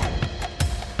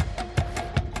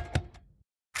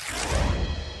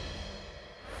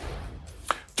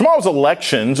 Tomorrow's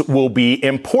elections will be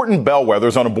important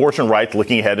bellwethers on abortion rights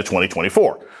looking ahead to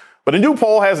 2024. But a new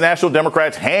poll has national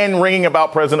Democrats hand-wringing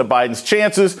about President Biden's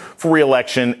chances for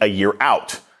re-election a year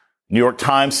out. New York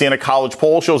Times Siena College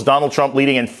poll shows Donald Trump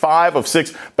leading in 5 of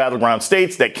 6 battleground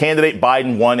states that candidate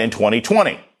Biden won in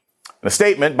 2020. In a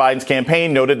statement, Biden's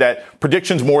campaign noted that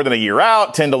predictions more than a year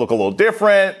out tend to look a little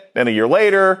different than a year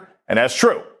later, and that's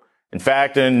true. In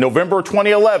fact, in November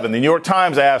 2011, the New York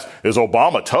Times asked, "Is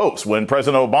Obama toast?" when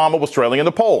President Obama was trailing in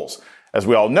the polls. As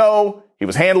we all know, he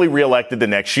was handily reelected the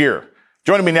next year.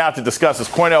 Joining me now to discuss is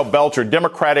Cornell Belcher,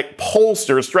 Democratic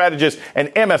pollster, strategist, and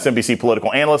MSNBC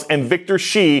political analyst, and Victor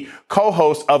Shi,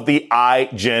 co-host of the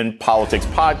iGen Politics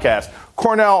podcast.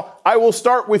 Cornell, I will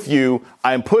start with you.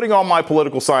 I am putting on my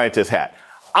political scientist hat.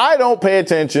 I don't pay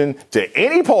attention to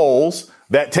any polls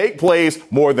that take place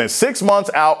more than 6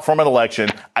 months out from an election.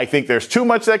 I think there's too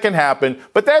much that can happen,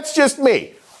 but that's just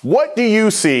me. What do you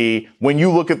see when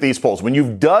you look at these polls? When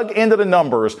you've dug into the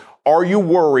numbers, are you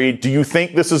worried? Do you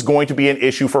think this is going to be an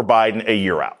issue for Biden a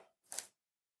year out?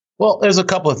 Well, there's a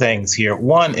couple of things here.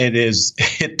 One, it is,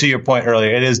 to your point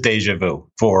earlier, it is deja vu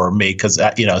for me because,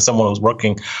 someone who was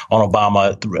working on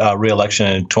Obama re-election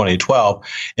in 2012.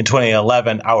 In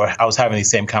 2011, I was having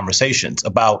these same conversations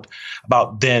about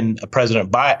then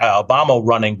President Obama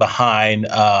running behind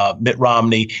Mitt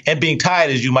Romney and being tied,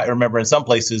 as you might remember in some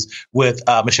places, with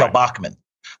Michelle Bachmann.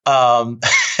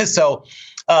 So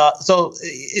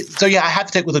yeah, I have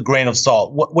to take with a grain of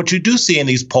salt. What you do see in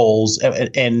these polls,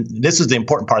 and this is the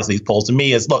important part of these polls to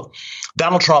me, is look,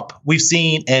 Donald Trump, we've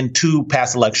seen in 2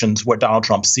 past elections where Donald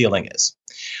Trump's ceiling is.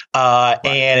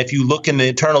 And if you look in the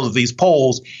internals of these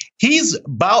polls, he's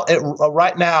about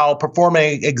right now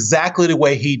performing exactly the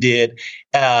way he did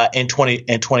in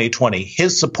 2020.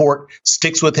 His support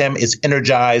sticks with him. It's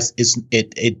energized.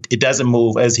 It doesn't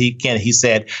move. As he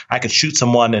said, I could shoot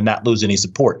someone and not lose any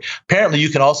support. Apparently, you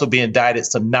can also be indicted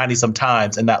 90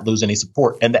 times and not lose any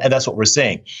support. And that's what we're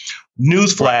seeing.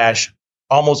 Newsflash.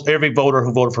 Almost every voter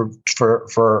who voted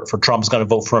for Trump is going to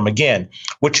vote for him again.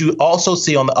 What you also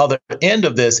see on the other end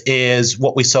of this is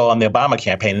what we saw on the Obama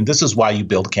campaign. And this is why you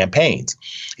build campaigns.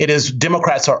 It is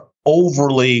Democrats are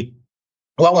overly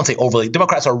well, I won't say overly.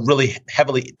 Democrats are really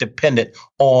heavily dependent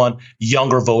on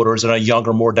younger voters and a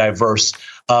younger, more diverse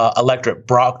electorate.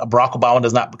 Barack Obama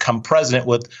does not become president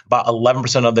with about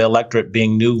 11% of the electorate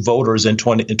being new voters in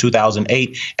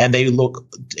 2008, and they look,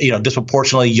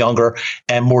 disproportionately younger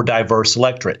and more diverse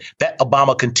electorate. That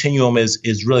Obama continuum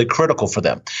is really critical for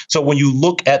them. So when you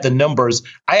look at the numbers,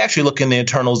 I actually look in the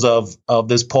internals of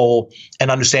this poll and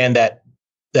understand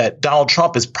that Donald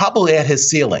Trump is probably at his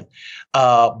ceiling.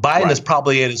 Biden is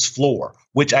probably at his floor,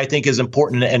 which I think is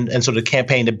important and sort of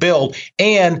campaign to build.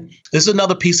 And this is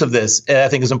another piece of this I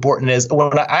think is important is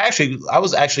when I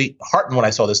was actually heartened when I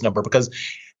saw this number, because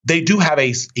they do have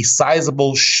a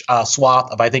sizable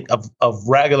swath of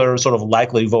regular sort of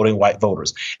likely voting white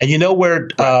voters. And you know where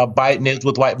Biden is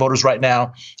with white voters right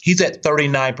now? He's at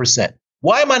 39%.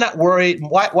 Why am I not worried?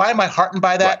 Why am I heartened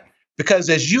by that? Right. Because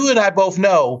as you and I both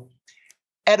know,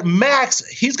 at max,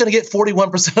 he's going to get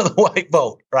 41% of the white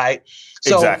vote, right?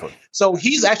 Exactly. So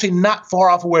he's actually not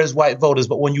far off of where his white vote is.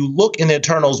 But when you look in the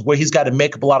internals, where he's got to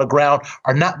make up a lot of ground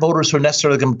are not voters who are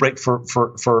necessarily going to break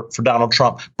for Donald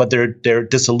Trump, but they're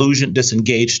disillusioned,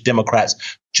 disengaged Democrats,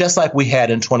 just like we had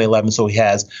in 2011. So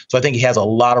I think he has a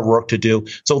lot of work to do.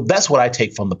 So that's what I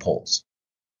take from the polls.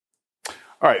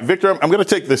 All right, Victor, I'm going to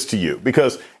take this to you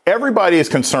because everybody is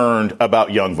concerned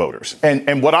about young voters.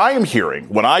 And what I am hearing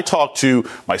when I talk to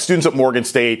my students at Morgan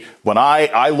State, when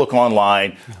I look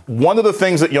online, one of the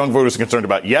things that young voters are concerned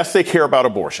about, yes, they care about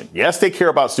abortion. Yes, they care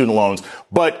about student loans.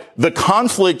 But the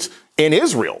conflict in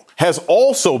Israel has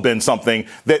also been something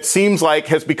that seems like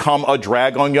has become a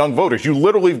drag on young voters. You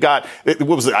literally got,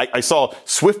 I saw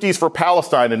Swifties for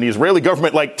Palestine and the Israeli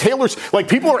government,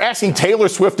 people are asking Taylor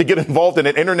Swift to get involved in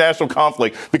an international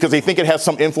conflict because they think it has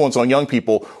some influence on young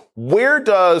people. Where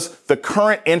does the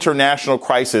current international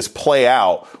crisis play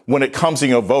out when it comes to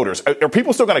young voters? Are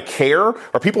people still going to care?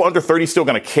 Are people under 30 still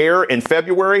going to care in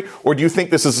February? Or do you think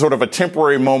this is sort of a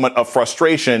temporary moment of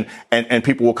frustration and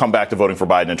people will come back to voting for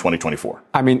Biden in 2024?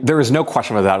 I mean, there is no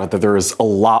question about that there is a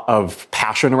lot of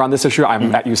passion around this issue.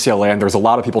 I'm at UCLA, and there's a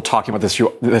lot of people talking about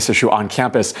this issue on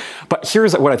campus. But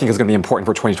here's what I think is going to be important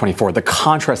for 2024. The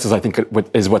contrast is, I think,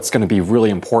 is what's going to be really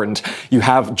important. You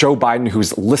have Joe Biden,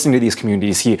 who's listening to these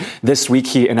communities. This week,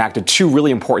 he enacted two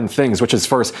really important things, which is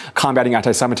first combating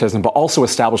anti-Semitism, but also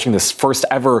establishing this first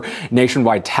ever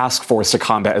nationwide task force to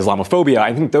combat Islamophobia.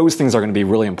 I think those things are going to be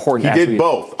really important. He did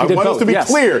both. I want us to be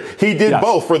clear. He did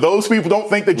both. For those people who don't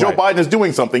think that Joe Biden is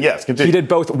doing something, yes, continue. He did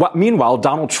both. Meanwhile,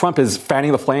 Donald Trump is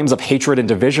fanning the flames of hatred and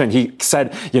division. He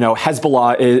said,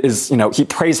 Hezbollah is he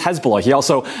praised Hezbollah. He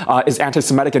also is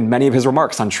anti-Semitic in many of his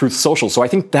remarks on Truth Social. So I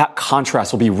think that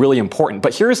contrast will be really important.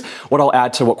 But here's what I'll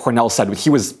add to what Cornell said. He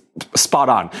was spot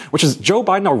on, which is Joe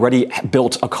Biden already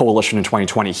built a coalition in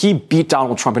 2020. He beat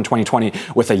Donald Trump in 2020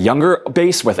 with a younger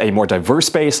base, with a more diverse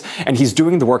base, and he's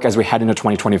doing the work as we head into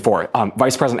 2024.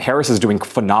 Vice President Harris is doing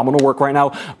phenomenal work right now,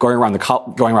 going around to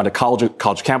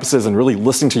college campuses and really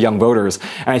listening to young voters.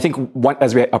 And I think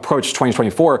as we approach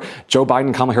 2024, Joe Biden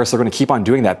and Kamala Harris are going to keep on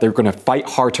doing that. They're going to fight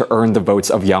hard to earn the votes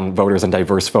of young voters and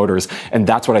diverse voters, and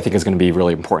that's what I think is going to be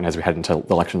really important as we head into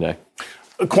Election Day.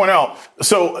 Cornell,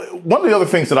 so one of the other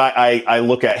things that I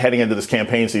look at heading into this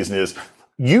campaign season is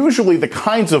usually the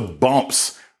kinds of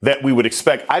bumps that we would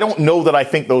expect. I don't know that I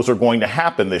think those are going to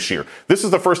happen this year. This is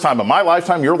the first time in my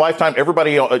lifetime, your lifetime,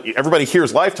 everybody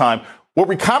here's lifetime, where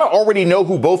we kind of already know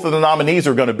who both of the nominees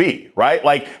are going to be, right?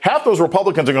 Like half those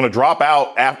Republicans are going to drop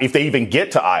out if they even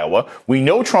get to Iowa. We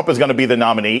know Trump is going to be the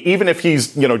nominee, even if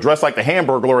he's, dressed like the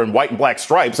Hamburglar in white and black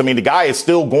stripes. I mean, the guy is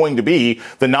still going to be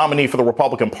the nominee for the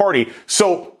Republican Party.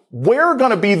 So where are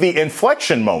going to be the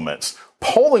inflection moments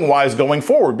polling wise going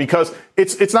forward? Because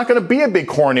it's not going to be a big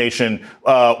coronation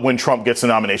when Trump gets the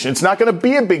nomination. It's not going to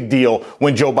be a big deal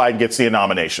when Joe Biden gets the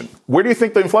nomination. Where do you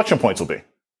think the inflection points will be?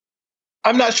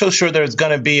 I'm not so sure there's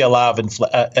going to be a lot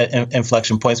of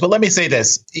inflection points, but let me say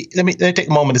this. Let me take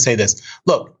a moment to say this.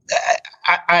 Look,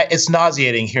 it's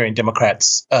nauseating hearing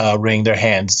Democrats wring their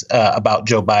hands about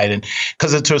Joe Biden,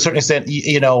 because to a certain extent,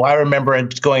 I remember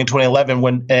going in 2011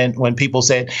 when people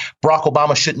said Barack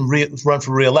Obama shouldn't run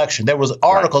for re-election. There was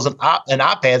articles and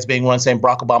op-eds being run saying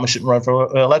Barack Obama shouldn't run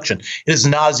for re-election. It is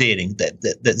nauseating that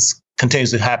this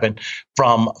continues to happen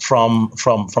from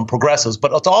progressives,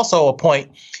 but it's also a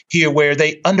point here where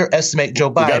they underestimate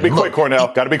Joe Biden. Got to be quick,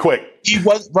 Cornell. Got to be quick. He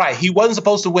wasn't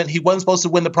supposed to win. He wasn't supposed to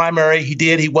win the primary. He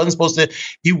did. He wasn't supposed to.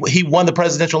 He won the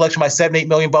presidential election by 7-8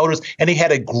 million voters, and he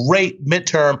had a great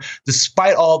midterm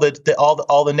despite all the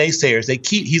naysayers.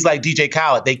 He's like DJ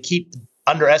Khaled. They keep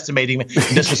underestimating him,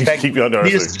 disrespecting. Keep you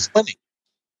underestimating.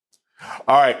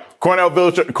 All right, Cornell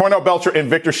Belcher and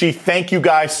Victor Shi, thank you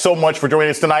guys so much for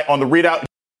joining us tonight on the ReidOut.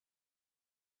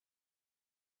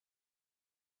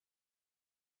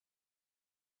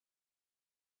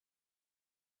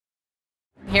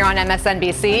 Here on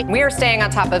MSNBC, we are staying on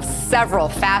top of several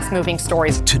fast-moving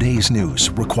stories. Today's news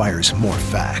requires more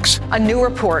facts. A new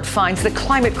report finds the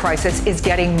climate crisis is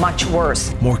getting much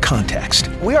worse. More context.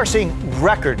 We are seeing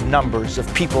record numbers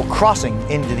of people crossing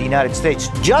into the United States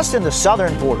just in the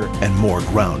southern border. And more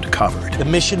ground covered. The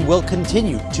mission will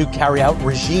continue to carry out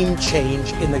regime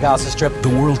change in the Gaza Strip. The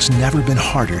world's never been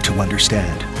harder to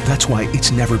understand. That's why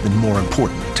it's never been more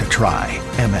important to try.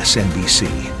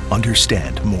 MSNBC.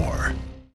 Understand more.